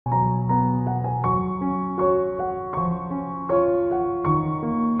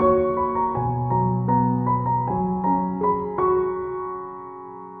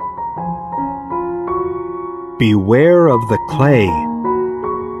Beware of the clay.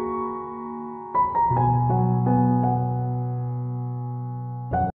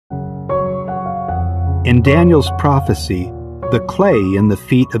 In Daniel's prophecy, the clay in the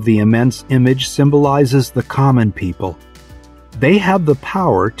feet of the immense image symbolizes the common people. They have the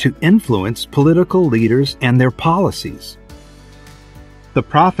power to influence political leaders and their policies. The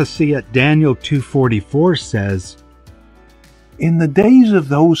prophecy at Daniel 2:44 says, "In the days of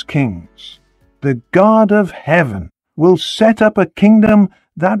those kings, the God of heaven will set up a kingdom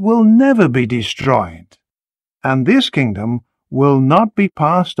that will never be destroyed, and this kingdom will not be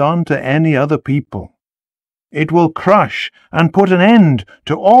passed on to any other people. It will crush and put an end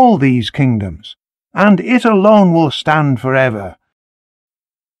to all these kingdoms, and it alone will stand forever."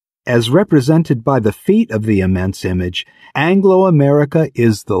 As represented by the feet of the immense image, Anglo-America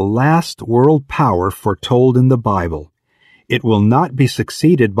is the last world power foretold in the Bible. It will not be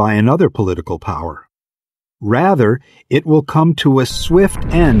succeeded by another political power. Rather, it will come to a swift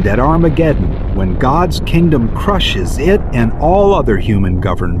end at Armageddon when God's kingdom crushes it and all other human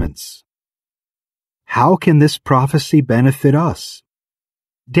governments. How can this prophecy benefit us?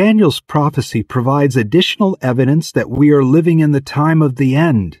 Daniel's prophecy provides additional evidence that we are living in the time of the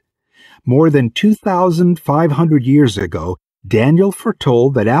end. More than 2,500 years ago, Daniel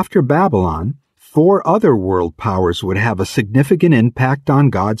foretold that after Babylon, 4 other world powers would have a significant impact on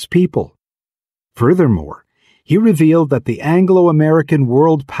God's people. Furthermore, he revealed that the Anglo-American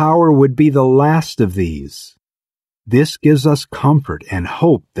world power would be the last of these. This gives us comfort and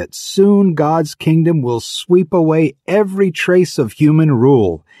hope that soon God's kingdom will sweep away every trace of human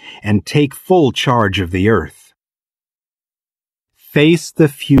rule and take full charge of the earth. Face the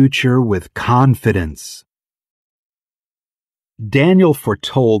future with confidence. Daniel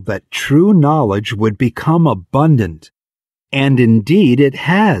foretold that true knowledge would become abundant, and indeed it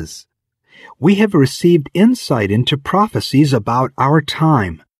has. We have received insight into prophecies about our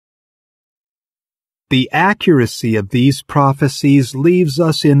time. The accuracy of these prophecies leaves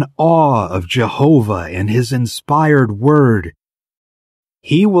us in awe of Jehovah and His inspired word.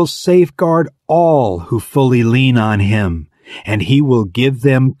 He will safeguard all who fully lean on Him, and He will give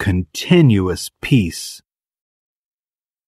them continuous peace.